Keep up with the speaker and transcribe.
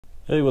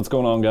Hey, what's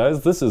going on,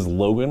 guys? This is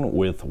Logan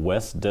with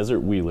West Desert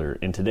Wheeler.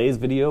 In today's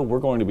video, we're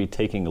going to be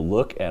taking a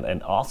look at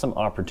an awesome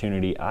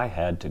opportunity I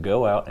had to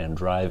go out and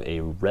drive a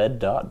red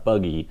dot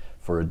buggy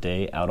for a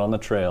day out on the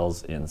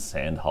trails in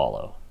Sand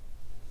Hollow.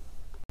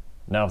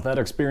 Now, if that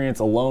experience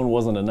alone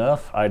wasn't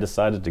enough, I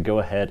decided to go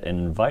ahead and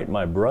invite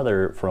my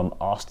brother from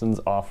Austin's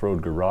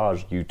Off-Road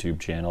Garage YouTube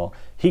channel.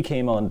 He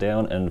came on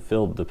down and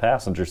filled the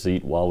passenger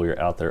seat while we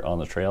were out there on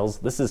the trails.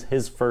 This is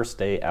his first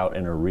day out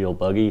in a real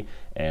buggy,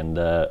 and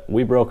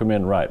we broke him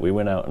in right. We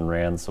went out and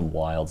ran some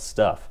wild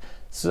stuff.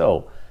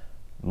 So,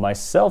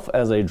 myself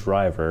as a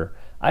driver,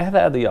 I have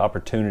had the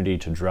opportunity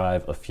to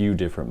drive a few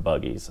different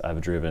buggies. I've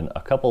driven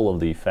a couple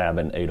of the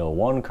Fabin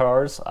 801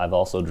 cars. I've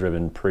also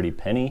driven Pretty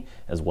Penny,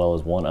 as well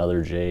as one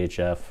other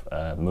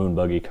JHF moon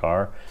buggy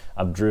car.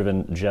 I've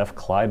driven Jeff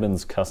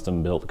Kleiben's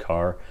custom-built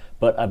car,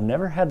 but I've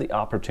never had the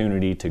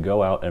opportunity to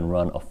go out and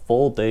run a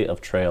full day of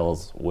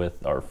trails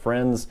with our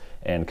friends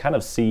and kind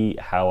of see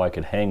how I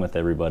could hang with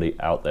everybody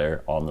out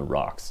there on the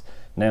rocks.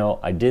 Now,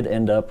 I did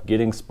end up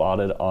getting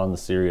spotted on the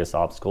serious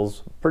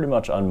obstacles, pretty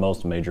much on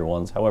most major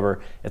ones.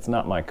 However, it's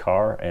not my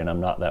car, and I'm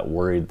not that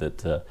worried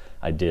that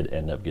I did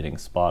end up getting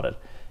spotted.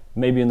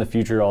 Maybe in the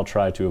future I'll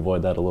try to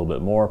avoid that a little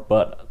bit more,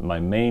 but my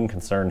main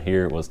concern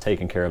here was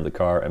taking care of the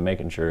car and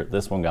making sure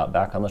this one got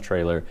back on the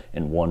trailer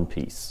in one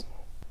piece.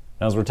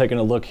 Now, as we're taking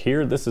a look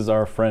here, this is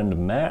our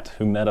friend Matt,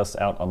 who met us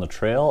out on the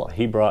trail.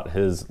 He brought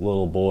his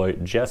little boy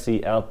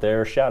Jesse out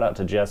there. Shout out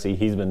to Jesse.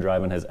 He's been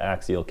driving his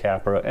axial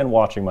Capra and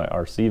watching my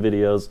RC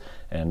videos,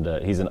 and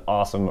he's an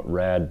awesome,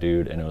 rad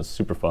dude, and it was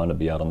super fun to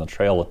be out on the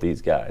trail with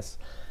these guys.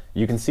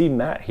 You can see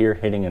Matt here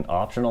hitting an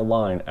optional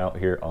line out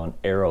here on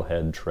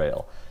Arrowhead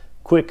Trail.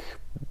 Quick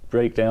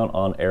breakdown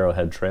on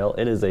Arrowhead Trail.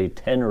 It is a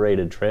 10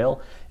 rated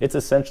trail. It's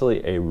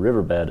essentially a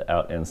riverbed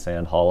out in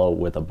Sand Hollow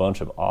with a bunch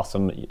of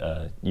awesome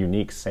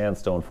unique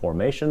sandstone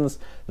formations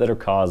that are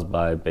caused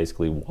by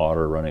basically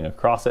water running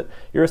across it.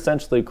 You're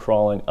essentially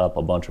crawling up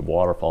a bunch of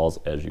waterfalls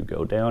as you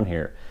go down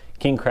here.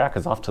 King Crack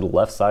is off to the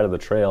left side of the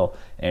trail,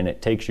 and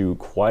it takes you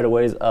quite a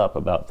ways up,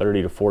 about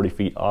 30 to 40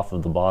 feet off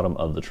of the bottom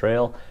of the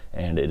trail,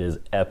 and it is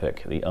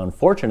epic. The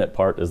unfortunate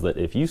part is that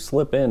if you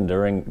slip in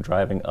during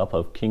driving up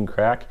of King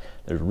Crack,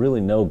 there's really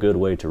no good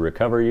way to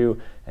recover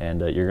you,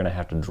 and you're gonna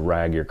have to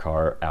drag your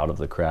car out of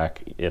the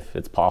crack if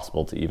it's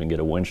possible to even get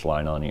a winch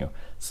line on you.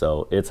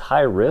 So it's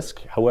high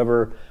risk.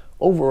 However,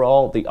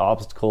 overall, the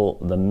obstacle,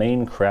 the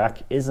main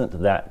crack,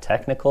 isn't that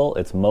technical.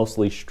 It's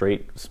mostly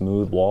straight,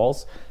 smooth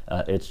walls.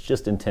 It's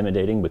just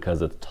intimidating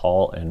because it's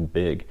tall and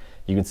big.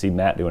 You can see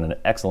Matt doing an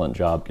excellent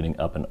job getting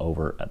up and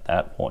over at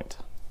that point.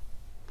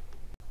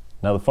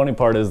 Now, the funny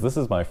part is this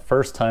is my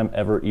first time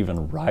ever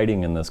even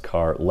riding in this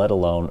car, let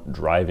alone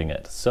driving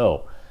it.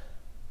 So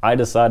I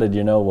decided,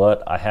 you know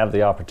what, I have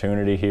the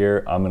opportunity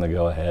here, I'm gonna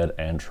go ahead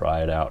and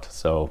try it out.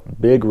 So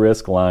big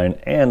risk line,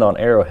 and on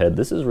Arrowhead,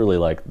 this is really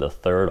like the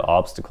third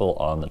obstacle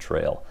on the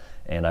trail.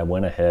 And I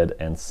went ahead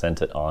and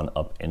sent it on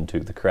up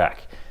into the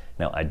crack.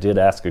 Now, I did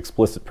ask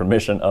explicit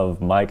permission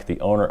of Mike, the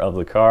owner of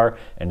the car,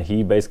 and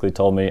he basically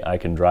told me I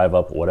can drive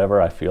up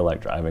whatever I feel like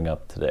driving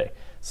up today.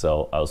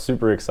 So I was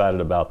super excited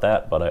about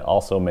that, but I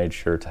also made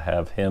sure to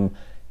have him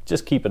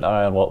just keep an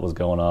eye on what was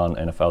going on,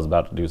 and if I was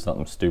about to do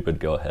something stupid,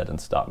 go ahead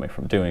and stop me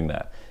from doing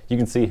that. You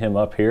can see him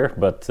up here,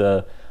 but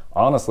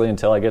honestly,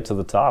 until I get to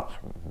the top,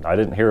 I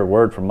didn't hear a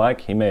word from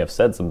Mike. He may have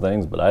said some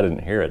things, but I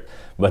didn't hear it.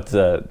 But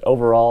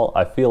overall,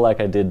 I feel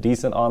like I did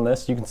decent on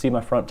this. You can see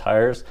my front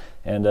tires,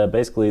 and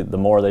basically the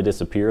more they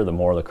disappear, the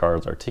more the car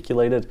is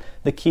articulated.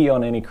 The key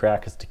on any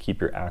crack is to keep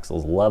your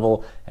axles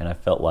level, and I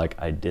felt like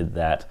I did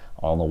that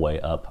on the way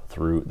up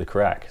through the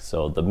crack.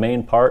 So the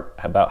main part,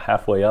 about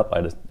halfway up,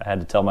 I had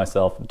to tell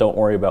myself, don't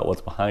worry about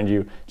what's behind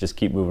you, just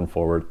keep moving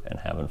forward and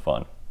having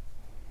fun.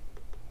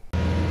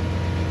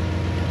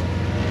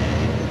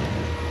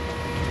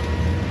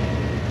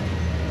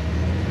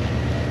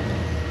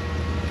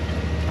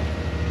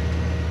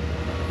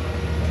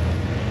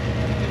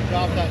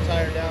 Drop that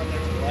tire down,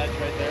 there's a ledge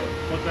right there.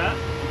 What's that?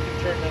 You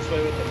can turn this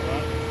way with the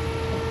front.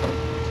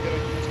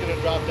 It's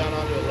gonna drop down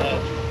onto a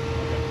ledge.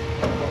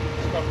 Okay.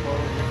 Just come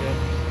forward, you're good.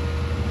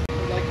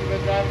 Looks like you've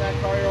been driving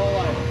that car your whole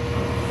life.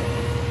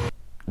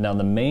 Now,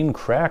 the main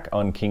crack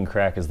on King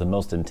Crack is the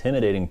most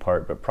intimidating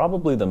part, but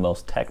probably the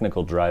most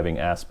technical driving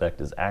aspect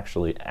is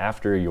actually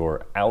after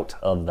you're out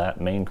of that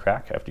main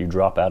crack, after you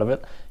drop out of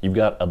it. You've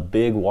got a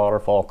big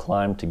waterfall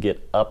climb to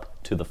get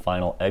up to the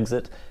final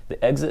exit.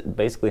 The exit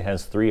basically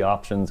has three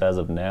options as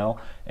of now,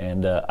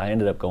 and I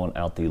ended up going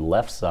out the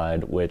left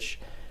side, which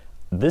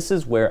this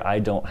is where I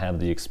don't have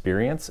the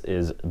experience,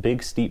 is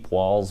big steep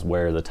walls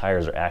where the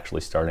tires are actually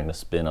starting to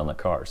spin on the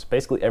cars.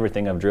 Basically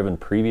everything I've driven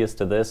previous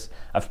to this,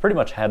 I've pretty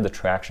much had the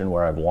traction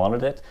where I've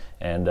wanted it,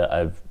 and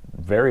I've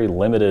very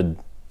limited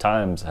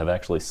times have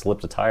actually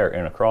slipped a tire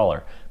in a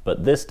crawler.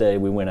 But this day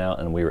we went out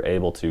and we were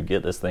able to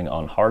get this thing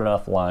on hard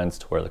enough lines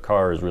to where the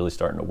car is really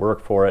starting to work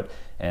for it,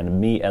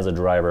 and me as a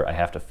driver, I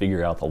have to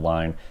figure out the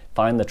line,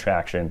 find the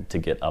traction to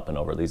get up and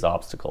over these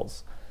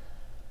obstacles.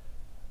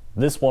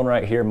 This one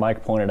right here,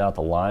 Mike pointed out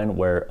the line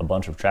where a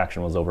bunch of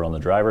traction was over on the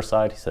driver's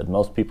side. He said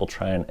most people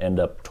try and end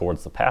up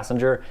towards the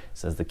passenger. He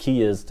says the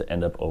key is to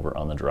end up over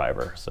on the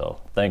driver.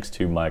 So thanks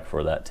to Mike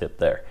for that tip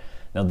there.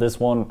 Now this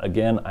one,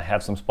 again, I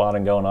have some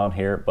spotting going on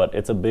here, but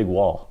it's a big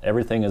wall.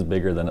 Everything is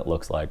bigger than it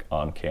looks like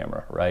on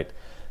camera, right?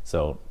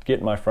 So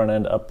getting my front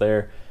end up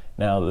there.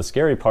 Now the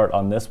scary part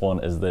on this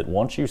one is that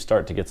once you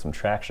start to get some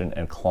traction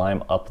and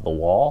climb up the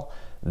wall,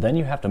 then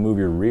you have to move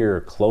your rear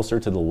closer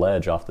to the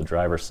ledge off the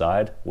driver's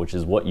side, which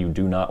is what you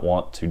do not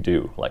want to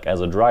do. Like as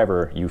a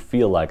driver, you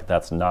feel like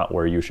that's not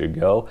where you should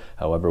go.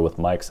 However, with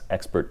Mike's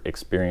expert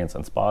experience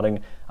and spotting,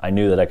 I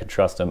knew that I could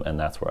trust him, and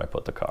that's where I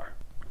put the car.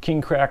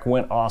 King Crack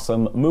went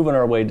awesome, moving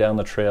our way down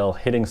the trail,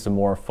 hitting some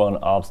more fun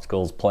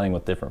obstacles, playing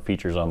with different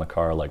features on the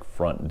car like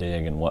front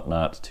dig and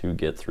whatnot to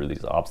get through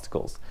these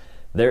obstacles.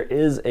 There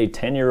is a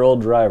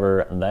 10-year-old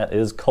driver, and that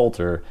is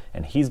Coulter,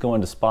 and he's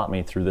going to spot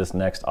me through this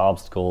next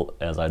obstacle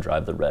as I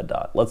drive the red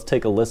dot. Let's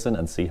take a listen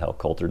and see how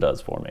Coulter does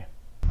for me.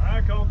 All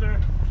right,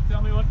 Coulter,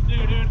 tell me what to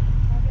do, dude. Okay.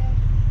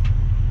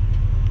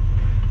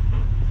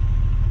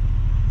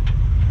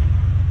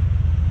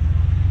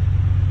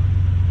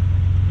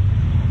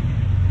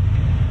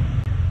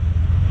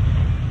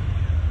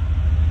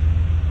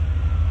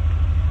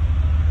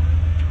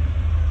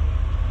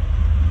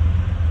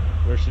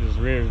 Where should his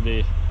rears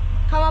be?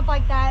 Come up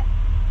like that.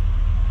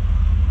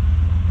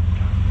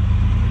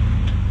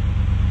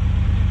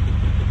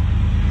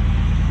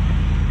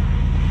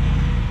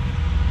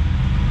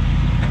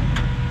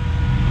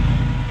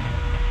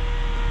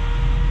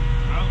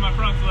 How's my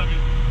fronts looking?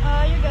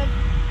 You're good.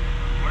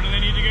 Where do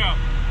they need to go?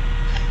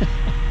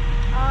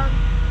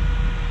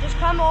 Just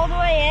come all the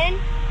way in,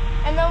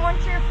 and then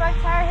once your front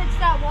tire hits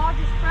that wall,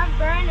 just front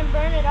burn and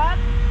burn it up.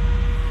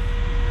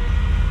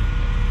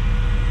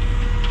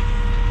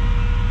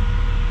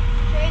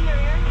 Straighten the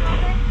rear a little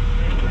bit.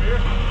 Straight in the rear.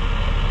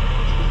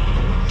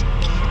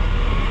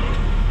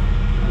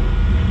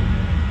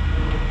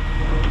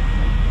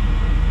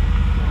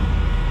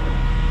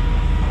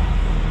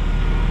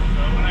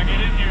 So when I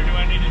get in here, do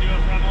I need to do a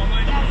front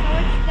only? Yeah, so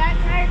if that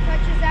tire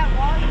touches that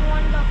wall, you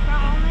want to go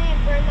front only and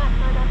burn that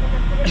front up and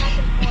then put it back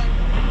in forward.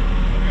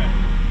 Okay.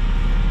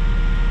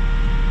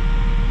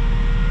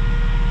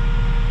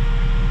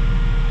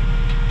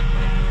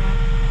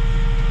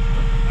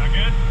 Not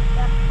good?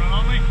 Yep. Front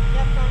only?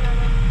 Yep, front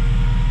only.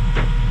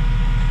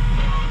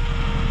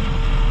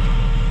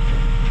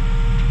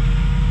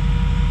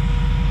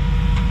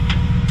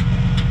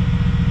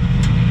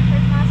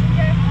 Third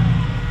passenger.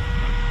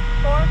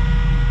 4.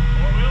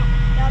 Four wheel?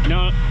 Yep. No.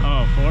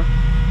 Oh, 4.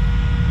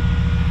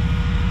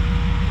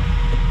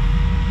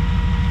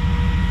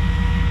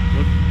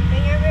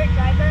 Bring your rear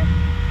driver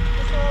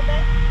just a little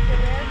bit. Your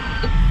rear.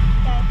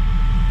 Okay.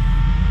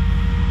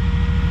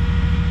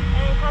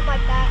 And then come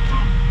like that.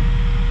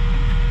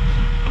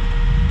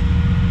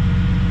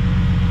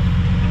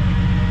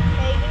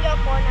 Okay, you can go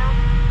 4 now.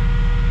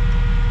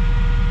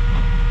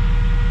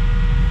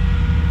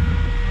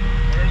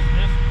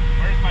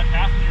 Where's my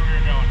passenger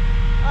rear going?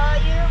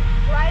 You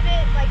drive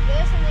it like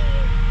this and then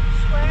you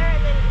square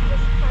and then it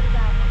just comes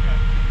out. Okay.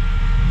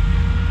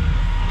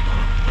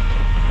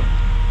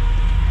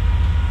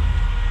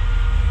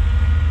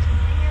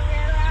 Bring your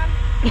rear around.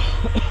 You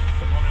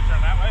want me to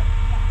turn that way?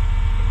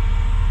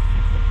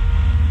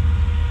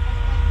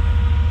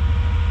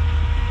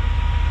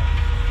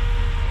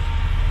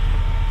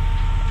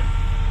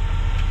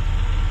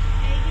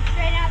 Okay, you can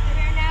straighten out the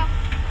rear now.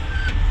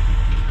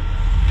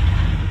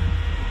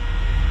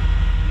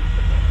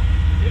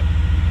 Yep.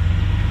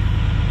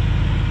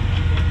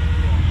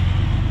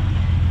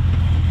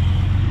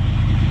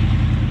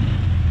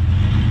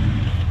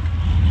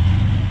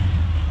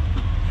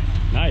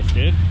 Nice,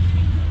 dude.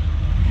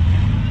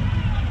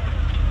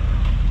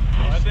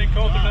 Well, I think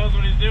Coulter knows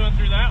what he's doing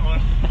through that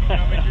one.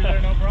 Got me through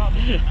there, no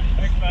problem.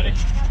 Thanks, buddy.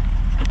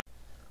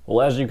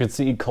 Well, as you can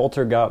see,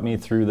 Coulter got me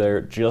through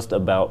there just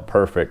about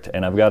perfect,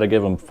 and I've got to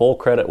give him full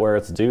credit where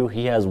it's due.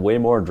 He has way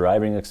more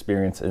driving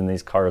experience in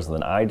these cars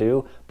than I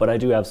do, but I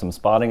do have some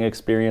spotting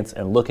experience,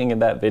 and looking at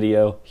that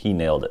video, he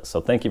nailed it.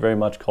 So thank you very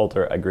much,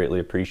 Coulter. I greatly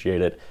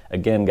appreciate it.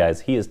 Again,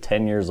 guys, he is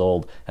 10 years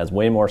old, has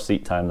way more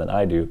seat time than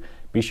I do.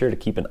 Be sure to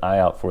keep an eye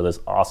out for this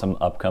awesome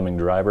upcoming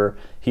driver.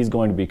 He's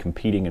going to be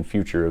competing in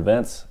future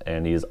events,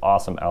 and he is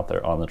awesome out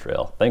there on the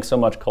trail. Thanks so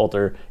much,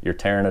 Coulter. You're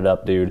tearing it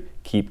up, dude.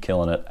 Keep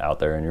killing it out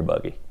there in your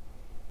buggy.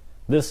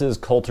 This is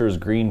Coulter's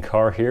green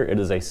car here. It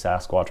is a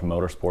Sasquatch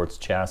Motorsports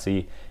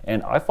chassis,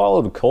 and I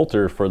followed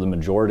Coulter for the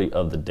majority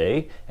of the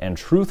day, and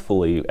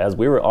truthfully, as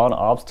we were on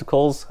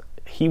obstacles,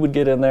 he would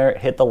get in there,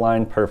 hit the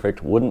line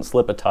perfect, wouldn't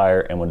slip a tire,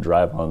 and would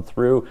drive on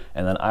through,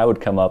 and then I would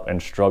come up and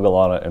struggle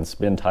on it and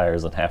spin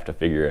tires and have to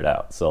figure it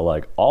out. So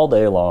like all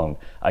day long,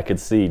 I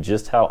could see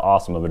just how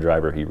awesome of a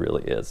driver he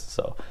really is.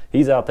 So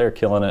he's out there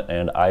killing it,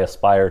 and I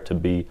aspire to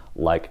be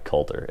like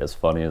Coulter, as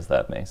funny as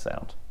that may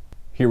sound.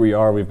 Here we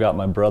are, we've got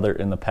my brother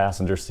in the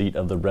passenger seat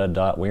of the red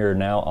dot. We are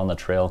now on the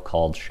trail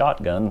called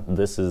Shotgun.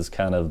 This is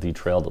kind of the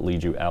trail that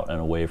leads you out and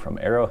away from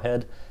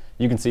Arrowhead.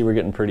 You can see we're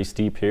getting pretty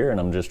steep here, and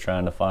I'm just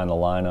trying to find the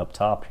line up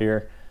top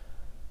here.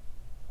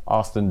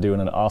 Austin doing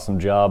an awesome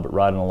job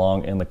riding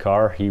along in the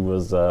car. He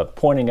was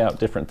pointing out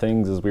different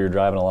things as we were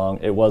driving along.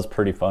 It was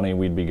pretty funny.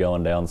 We'd be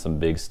going down some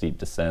big steep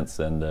descents,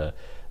 and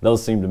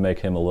those seemed to make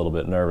him a little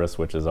bit nervous,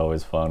 which is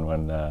always fun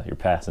when your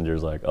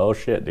passenger's like, oh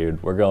shit,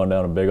 dude, we're going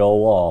down a big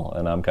old wall.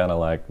 And I'm kind of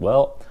like,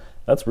 well,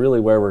 that's really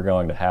where we're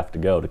going to have to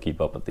go to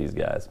keep up with these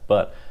guys.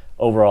 But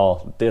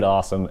overall, did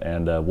awesome,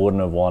 and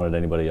wouldn't have wanted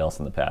anybody else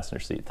in the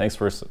passenger seat. Thanks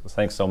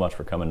so much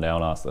for coming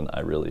down, Austin.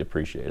 I really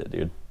appreciate it,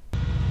 dude.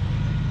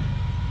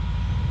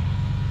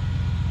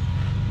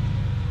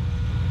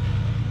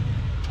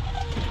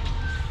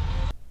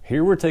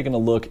 Here we're taking a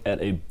look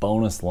at a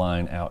bonus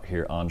line out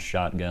here on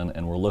Shotgun,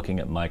 and we're looking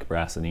at Mike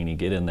Brassanini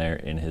get in there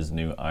in his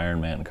new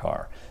Ironman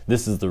car.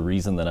 This is the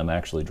reason that I'm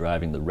actually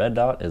driving the red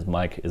dot, as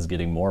Mike is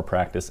getting more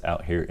practice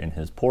out here in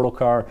his Portal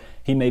car.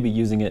 He may be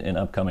using it in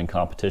upcoming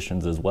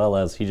competitions, as well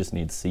as he just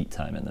needs seat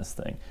time in this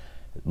thing.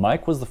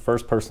 Mike was the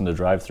first person to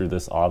drive through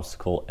this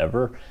obstacle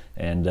ever,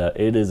 and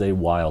it is a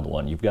wild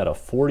one. You've got a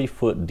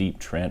 40-foot deep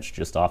trench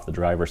just off the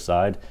driver's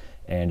side,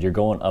 and you're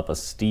going up a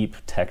steep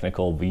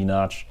technical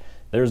V-notch.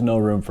 There's no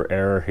room for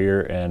error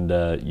here, and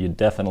you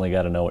definitely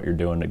got to know what you're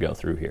doing to go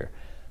through here.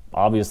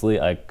 Obviously,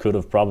 I could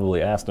have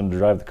probably asked him to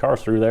drive the car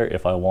through there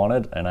if I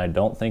wanted, and I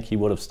don't think he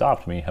would have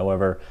stopped me.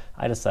 However,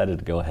 I decided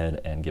to go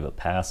ahead and give a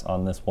pass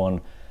on this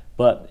one.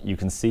 But you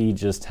can see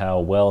just how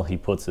well he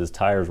puts his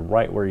tires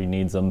right where he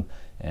needs them.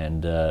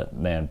 And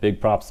man, big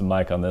props to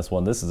Mike on this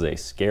one. This is a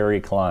scary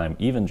climb,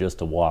 even just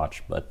to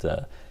watch, but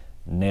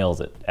nails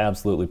it.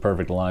 Absolutely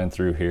perfect line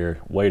through here.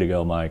 Way to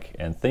go, Mike.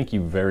 And thank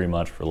you very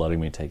much for letting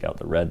me take out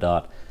the red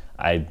dot.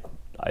 I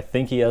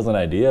think he has an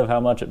idea of how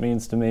much it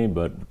means to me,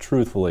 but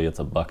truthfully, it's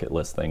a bucket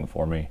list thing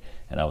for me,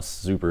 and I was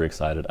super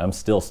excited. I'm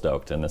still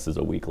stoked, and this is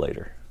a week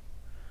later.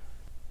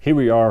 Here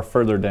we are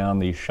further down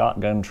the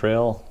Shotgun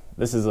Trail.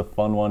 This is a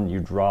fun one. You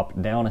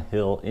drop down a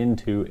hill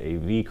into a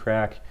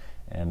V-crack,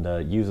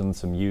 and using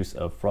some use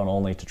of front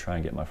only to try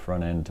and get my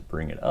front end to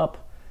bring it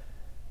up.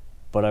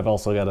 But I've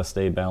also got to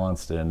stay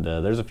balanced, and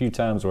there's a few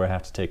times where I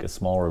have to take a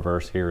small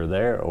reverse here or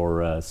there,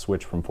 or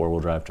switch from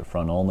four-wheel drive to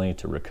front only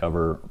to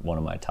recover one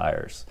of my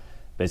tires.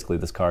 Basically,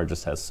 this car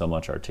just has so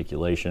much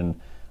articulation,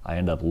 I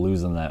end up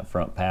losing that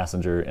front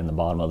passenger in the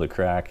bottom of the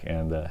crack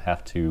and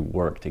have to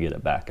work to get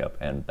it back up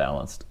and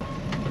balanced.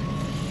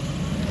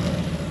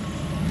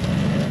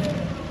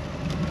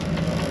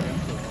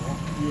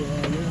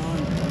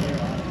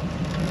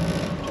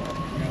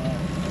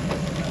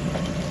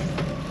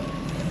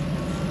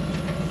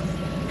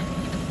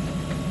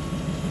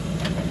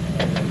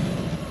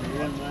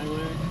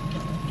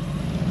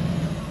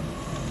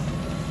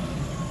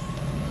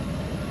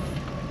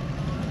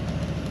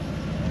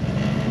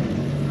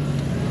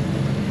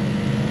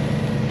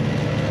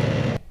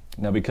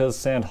 Now, because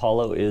Sand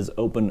Hollow is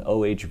open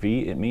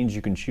OHV, it means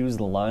you can choose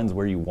the lines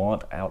where you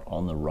want out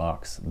on the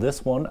rocks.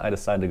 This one, I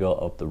decided to go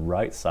up the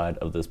right side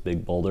of this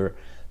big boulder.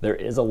 There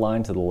is a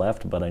line to the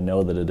left, but I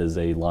know that it is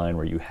a line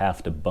where you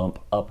have to bump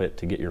up it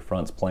to get your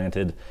fronts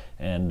planted.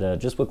 And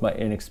just with my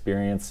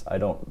inexperience, I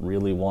don't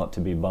really want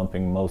to be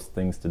bumping most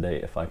things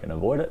today if I can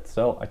avoid it.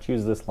 So I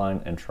choose this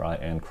line and try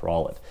and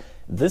crawl it.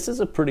 This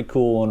is a pretty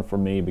cool one for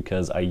me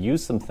because I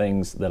use some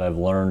things that I've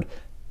learned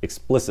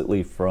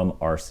explicitly from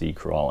RC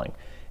crawling.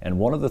 And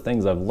one of the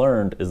things I've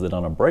learned is that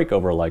on a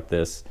breakover like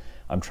this,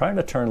 I'm trying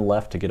to turn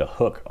left to get a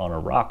hook on a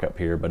rock up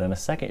here, but in a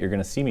second you're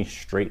gonna see me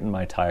straighten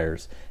my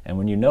tires. And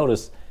when you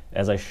notice,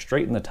 as I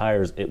straighten the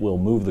tires, it will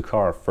move the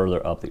car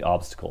further up the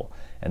obstacle.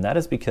 And that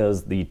is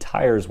because the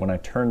tires, when I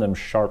turn them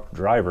sharp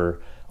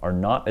driver, are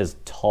not as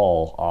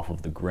tall off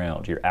of the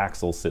ground. Your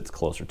axle sits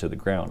closer to the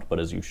ground, but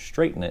as you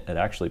straighten it, it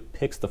actually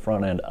picks the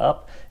front end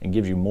up and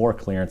gives you more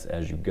clearance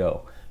as you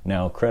go.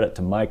 Now, credit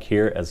to Mike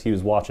here, as he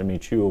was watching me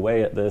chew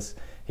away at this,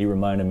 he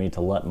reminded me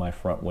to let my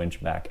front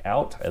winch back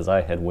out as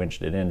I had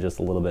winched it in just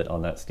a little bit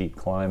on that steep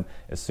climb.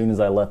 As soon as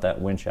I let that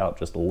winch out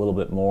just a little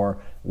bit more,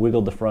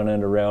 wiggled the front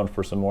end around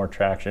for some more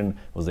traction,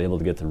 was able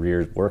to get the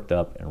rear worked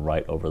up and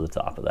right over the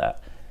top of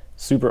that.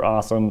 Super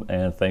awesome,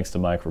 and thanks to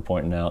Mike for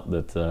pointing out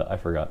that I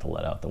forgot to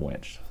let out the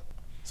winch.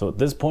 So at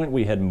this point,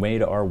 we had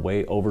made our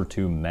way over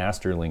to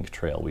Masterlink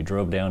Trail. We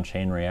drove down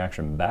Chain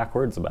Reaction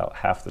backwards about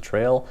half the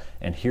trail,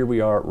 and here we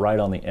are right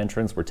on the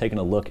entrance. We're taking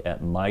a look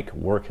at Mike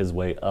work his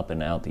way up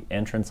and out the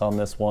entrance on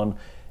this one.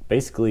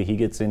 Basically, he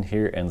gets in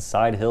here and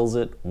side hills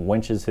it,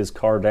 winches his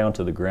car down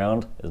to the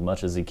ground as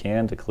much as he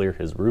can to clear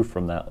his roof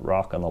from that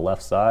rock on the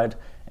left side,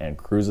 and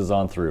cruises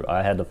on through.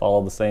 I had to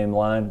follow the same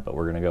line, but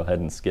we're gonna go ahead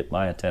and skip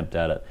my attempt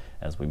at it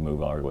as we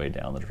move our way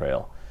down the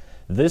trail.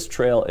 This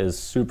trail is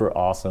super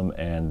awesome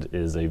and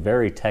is a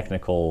very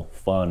technical,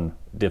 fun,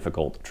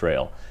 difficult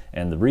trail.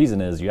 And the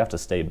reason is you have to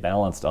stay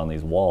balanced on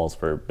these walls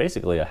for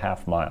basically a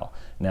half mile.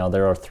 Now,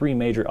 there are 3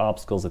 major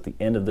obstacles at the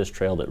end of this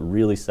trail that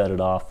really set it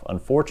off.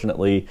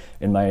 Unfortunately,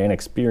 in my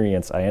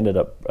inexperience, I ended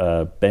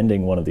up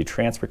bending one of the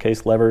transfer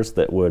case levers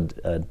that would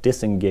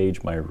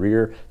disengage my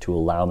rear to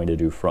allow me to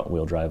do front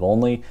wheel drive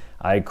only.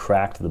 I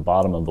cracked the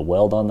bottom of the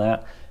weld on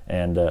that,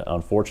 And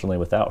unfortunately,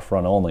 without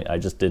front only, I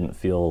just didn't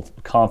feel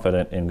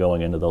confident in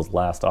going into those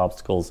last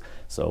obstacles.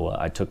 So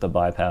I took the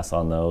bypass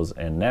on those,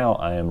 and now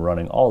I am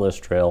running all this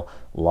trail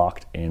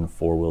locked in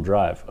 4-wheel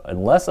drive.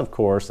 Unless, of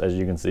course, as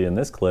you can see in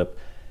this clip,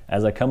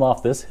 as I come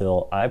off this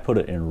hill, I put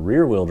it in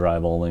rear-wheel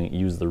drive only,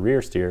 use the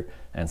rear steer,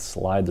 and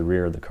slide the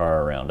rear of the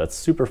car around. That's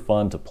super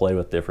fun to play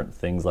with different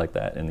things like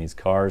that in these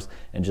cars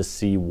and just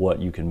see what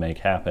you can make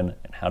happen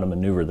and how to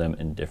maneuver them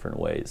in different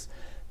ways.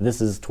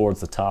 This is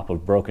towards the top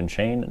of Broken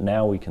Chain.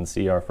 Now we can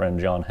see our friend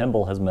John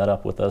Hemble has met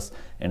up with us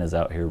and is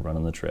out here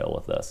running the trail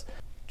with us.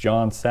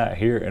 John sat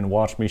here and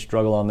watched me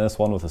struggle on this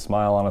one with a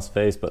smile on his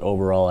face, but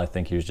overall I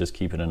think he was just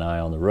keeping an eye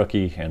on the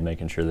rookie and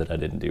making sure that I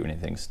didn't do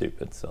anything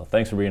stupid. So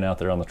thanks for being out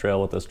there on the trail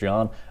with us,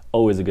 John.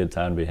 Always a good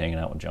time to be hanging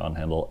out with John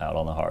Hemble out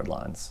on the hard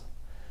lines.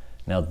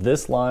 Now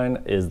this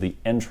line is the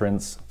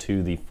entrance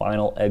to the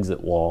final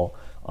exit wall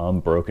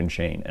on Broken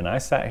Chain, and I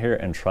sat here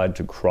and tried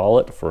to crawl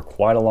it for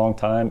quite a long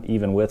time,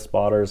 even with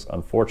spotters.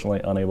 Unfortunately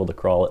unable to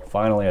crawl it.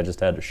 Finally I just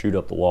had to shoot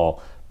up the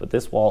wall, but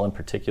this wall in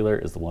particular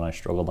is the one I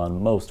struggled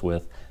on most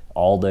with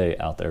all day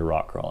out there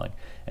rock crawling.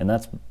 And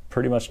that's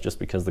pretty much just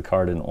because the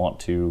car didn't want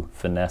to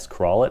finesse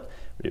crawl it.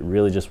 It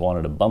really just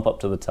wanted to bump up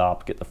to the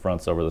top, get the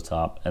fronts over the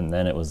top, and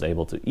then it was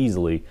able to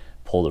easily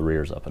pull the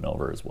rears up and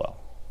over as well.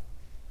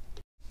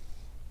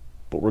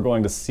 But we're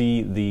going to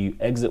see the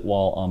exit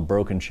wall on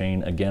Broken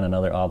Chain. Again,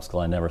 another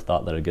obstacle I never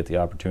thought that I'd get the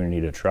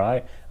opportunity to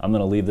try. I'm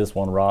gonna leave this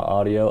one raw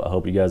audio. I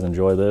hope you guys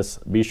enjoy this.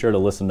 Be sure to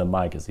listen to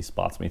Mike as he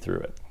spots me through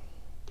it.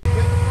 Get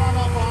the front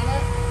up on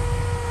it.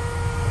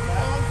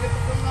 Down, get the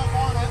front up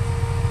on it.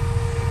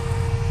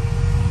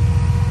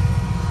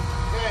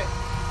 Okay.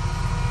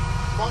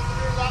 Bump the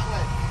rear that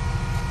way.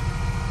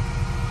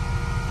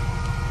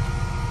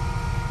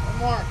 One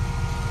more.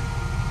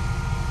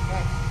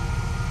 Okay.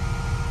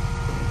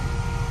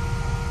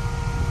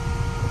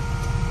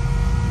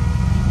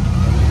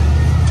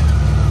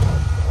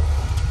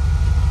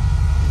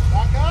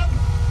 Back up.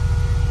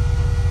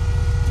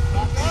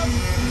 Back up.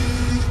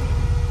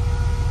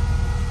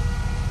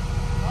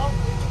 Nope,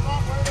 leave the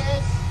front where it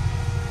is.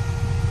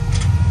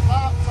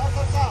 Top, top,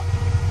 top, top.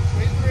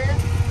 Squeeze the rear.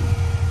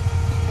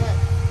 Okay.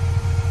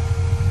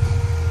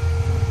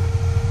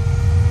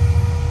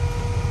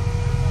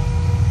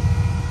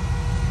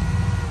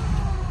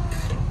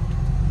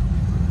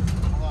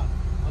 Hold on.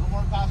 A little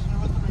more passenger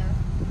with the rear.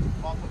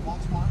 Bump it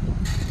once more.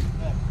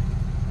 Okay.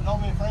 And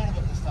don't be afraid of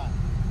it this time.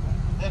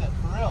 Hit it,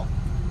 for real.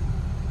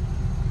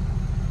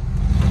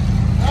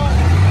 Go.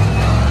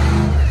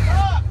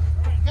 Stop!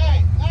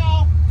 Okay,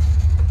 now,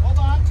 hold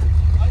on.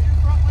 Let your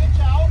front winch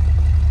out.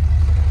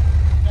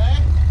 Okay?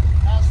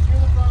 Now steer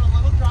the front a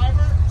little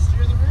driver,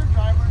 steer the rear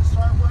driver, and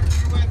start working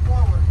your way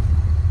forward.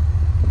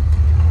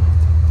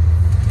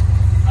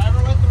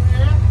 Driver with the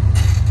rear.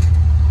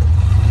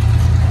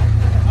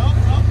 Nope,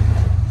 nope.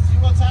 See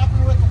what's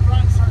happening with the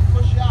front and start to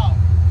push you out.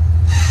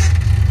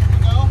 There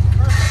we go.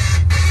 Perfect.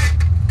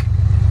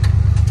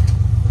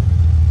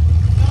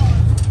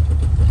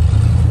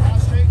 Now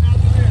straighten out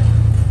the rear.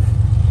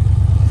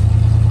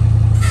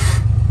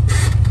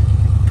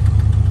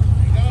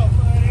 There you go,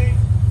 buddy.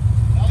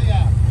 Hell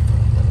yeah.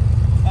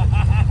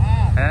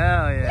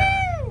 Hell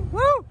yeah.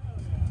 Woo!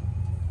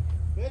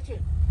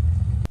 Bitchin'.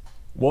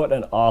 What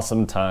an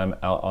awesome time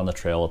out on the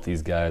trail with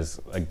these guys.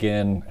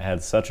 Again,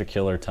 had such a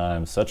killer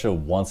time, such a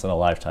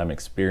once-in-a-lifetime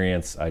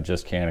experience. I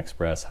just can't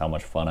express how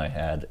much fun I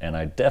had, and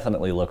I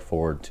definitely look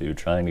forward to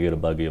trying to get a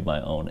buggy of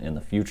my own in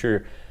the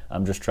future.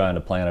 I'm just trying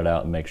to plan it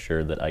out and make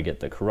sure that I get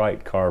the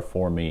right car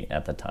for me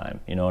at the time.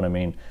 You know what I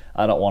mean?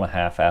 I don't want to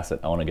half-ass it.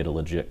 I want to get a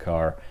legit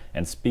car.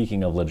 And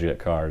speaking of legit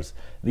cars,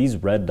 these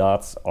red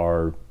dots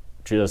are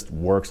just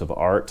works of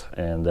art,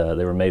 and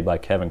they were made by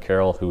Kevin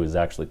Carroll, who has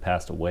actually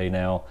passed away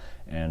now,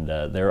 and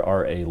there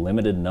are a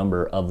limited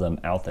number of them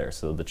out there.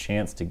 So the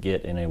chance to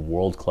get in a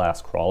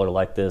world-class crawler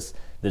like this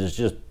that is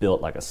just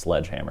built like a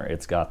sledgehammer.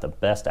 It's got the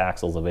best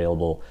axles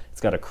available.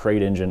 It's got a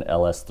crate engine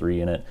LS3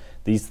 in it.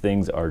 These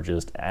things are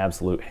just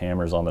absolute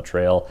hammers on the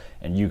trail,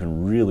 and you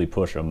can really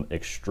push them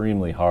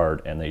extremely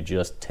hard, and they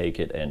just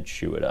take it and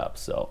chew it up.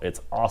 So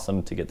it's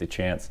awesome to get the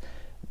chance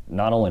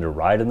not only to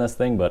ride in this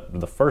thing, but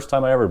the first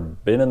time I ever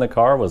been in the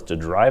car was to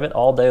drive it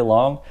all day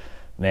long.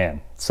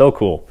 Man, so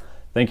cool.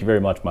 Thank you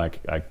very much, Mike.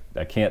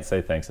 I can't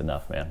say thanks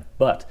enough, man.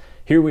 But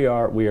here we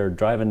are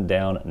driving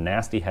down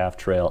Nasty Half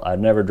Trail. I've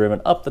never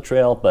driven up the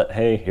trail, but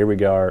hey, here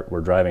we are.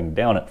 We're driving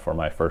down it for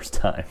my first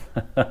time.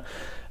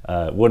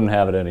 Wouldn't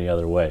have it any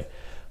other way.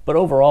 But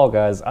overall,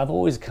 guys, I've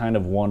always kind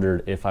of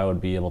wondered if I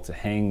would be able to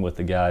hang with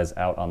the guys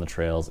out on the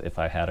trails if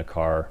I had a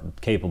car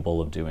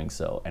capable of doing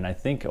so. And I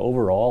think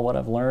overall what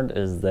I've learned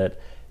is that,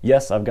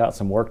 yes, I've got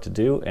some work to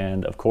do,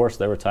 and of course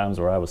there were times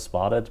where I was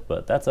spotted,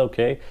 but that's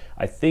okay.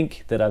 I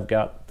think that I've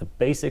got the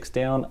basics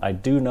down. I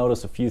do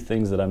notice a few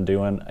things that I'm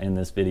doing in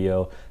this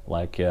video,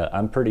 like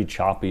I'm pretty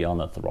choppy on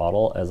the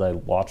throttle as I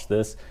watch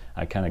this.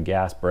 I kind of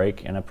gas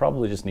brake, and I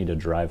probably just need to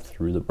drive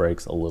through the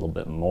brakes a little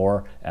bit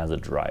more as a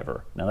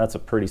driver. Now that's a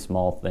pretty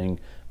small thing,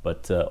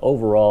 but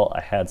overall I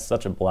had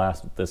such a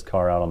blast with this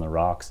car out on the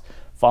rocks.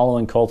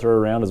 following Coulter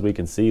around, as we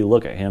can see.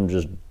 Look at him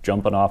just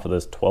jumping off of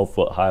this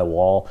 12-foot high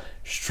wall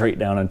straight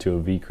down into a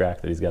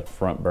V-crack that he's got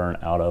front burn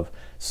out of.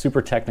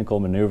 Super technical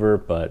maneuver,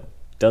 but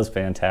does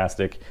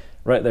fantastic.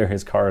 Right there,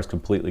 his car is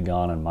completely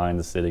gone and mine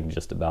is sitting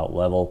just about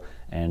level.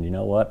 And you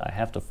know what? I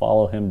have to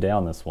follow him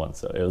down this one,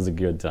 so it was a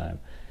good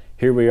time.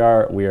 Here we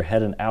are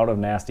heading out of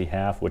Nasty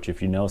Half, which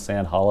if you know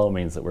Sand Hollow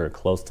means that we're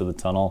close to the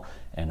tunnel,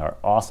 and our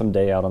awesome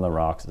day out on the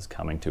rocks is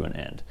coming to an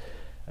end.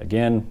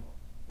 Again,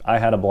 I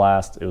had a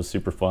blast. It was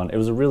super fun. It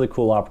was a really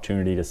cool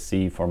opportunity to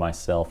see for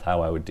myself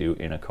how I would do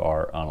in a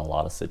car on a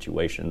lot of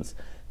situations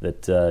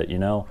that, you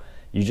know,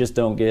 you just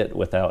don't get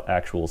without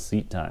actual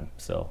seat time.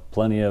 So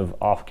plenty of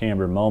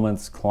off-camber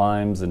moments,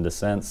 climbs and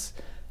descents,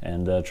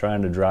 and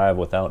trying to drive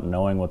without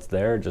knowing what's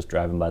there, just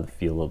driving by the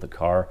feel of the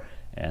car.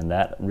 And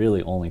that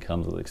really only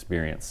comes with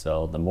experience.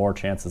 So the more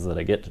chances that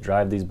I get to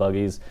drive these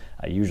buggies,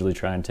 I usually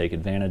try and take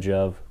advantage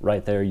of.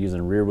 Right there,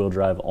 using rear wheel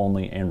drive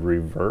only and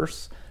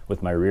reverse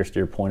with my rear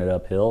steer pointed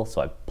uphill.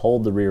 So I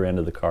pulled the rear end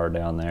of the car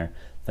down there.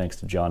 Thanks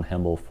to John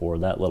Hemble for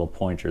that little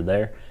pointer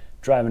there.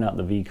 Driving out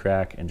the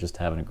V-crack and just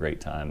having a great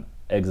time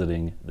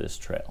exiting this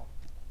trail.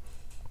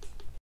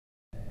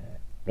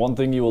 One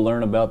thing you will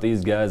learn about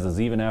these guys is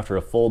even after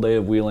a full day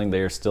of wheeling, they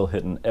are still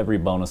hitting every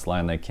bonus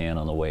line they can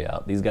on the way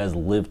out. These guys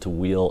live to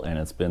wheel, and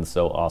it's been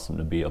so awesome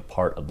to be a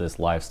part of this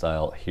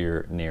lifestyle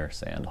here near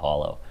Sand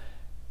Hollow.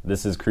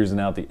 This is cruising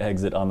out the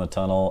exit on the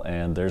tunnel,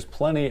 and there's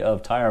plenty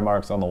of tire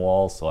marks on the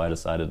walls, so I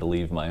decided to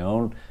leave my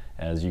own.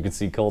 As you can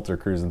see Coulter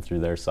cruising through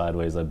there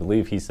sideways. I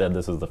believe he said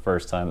this is the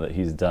first time that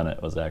he's done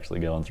it, was actually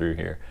going through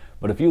here.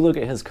 But if you look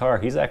at his car,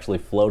 he's actually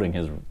floating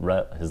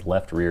his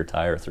left rear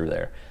tire through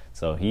there.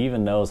 So he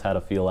even knows how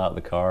to feel out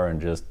the car and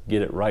just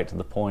get it right to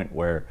the point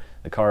where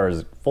the car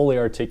is fully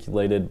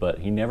articulated, but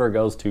he never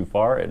goes too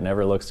far. It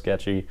never looks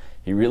sketchy.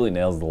 He really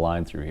nails the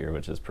line through here,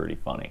 which is pretty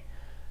funny.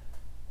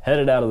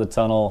 Headed out of the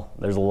tunnel,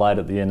 there's a light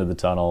at the end of the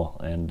tunnel,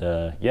 and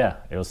yeah,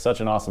 it was such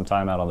an awesome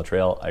time out on the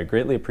trail. I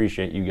greatly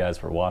appreciate you guys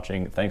for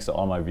watching. Thanks to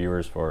all my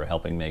viewers for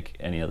helping make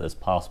any of this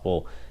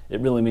possible. It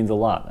really means a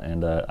lot,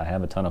 and I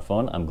have a ton of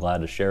fun. I'm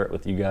glad to share it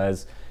with you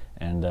guys,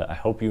 and I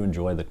hope you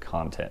enjoy the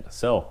content.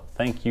 So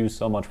thank you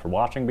so much for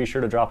watching. Be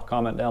sure to drop a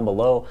comment down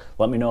below.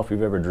 Let me know if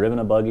you've ever driven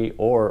a buggy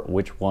or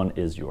which one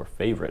is your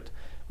favorite.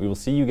 We will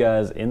see you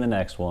guys in the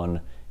next one.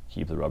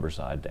 Keep the rubber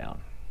side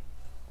down.